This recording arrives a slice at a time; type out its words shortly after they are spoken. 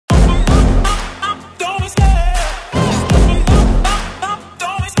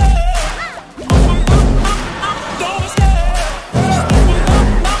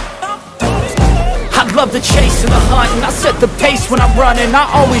the pace when I'm running. I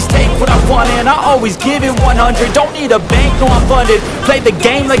always take what I want and I always give it 100. Don't need a bank, no I'm funded. Play the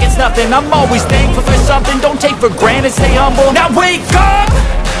game like it's nothing. I'm always thankful for something. Don't take for granted, stay humble. Now wake up!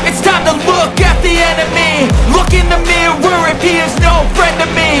 It's time to look at the enemy. Look in the mirror if he is no friend to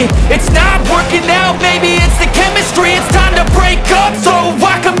me. It's not working out, maybe it's the chemistry. It's time to break up so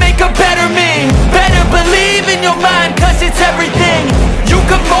I can make a better me. Better believe in your mind, cause it's everything. You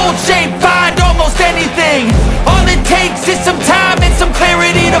can mold, shape, find almost anything. All it takes is some time and some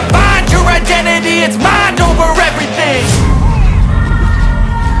clarity to find your identity. It's mind over everything.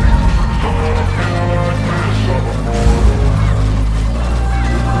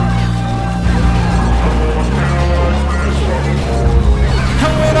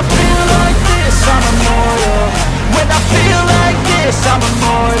 I'm immortal. When I feel like this, I'm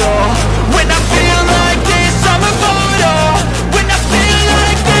immortal. When I feel like this, I'm immortal. When I feel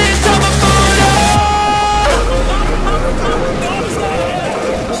like this, I'm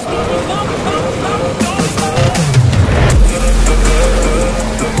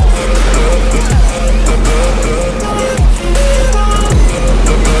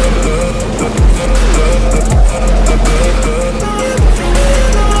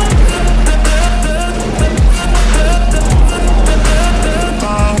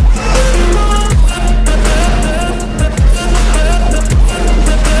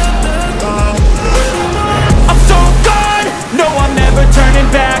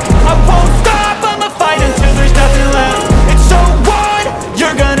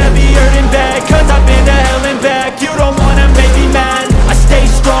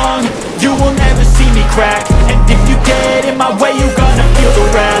crack. And if you get in my way, you gonna feel the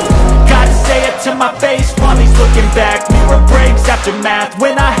wrath. Gotta say it to my face while he's looking back. Mirror breaks after math.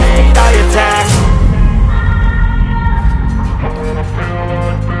 When I hate, I attack.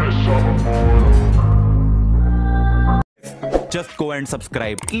 Just go and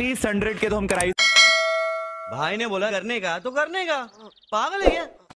subscribe. Please 100 के तो हम कराई। भाई ने बोला करने का तो करने का, पागल है क्या?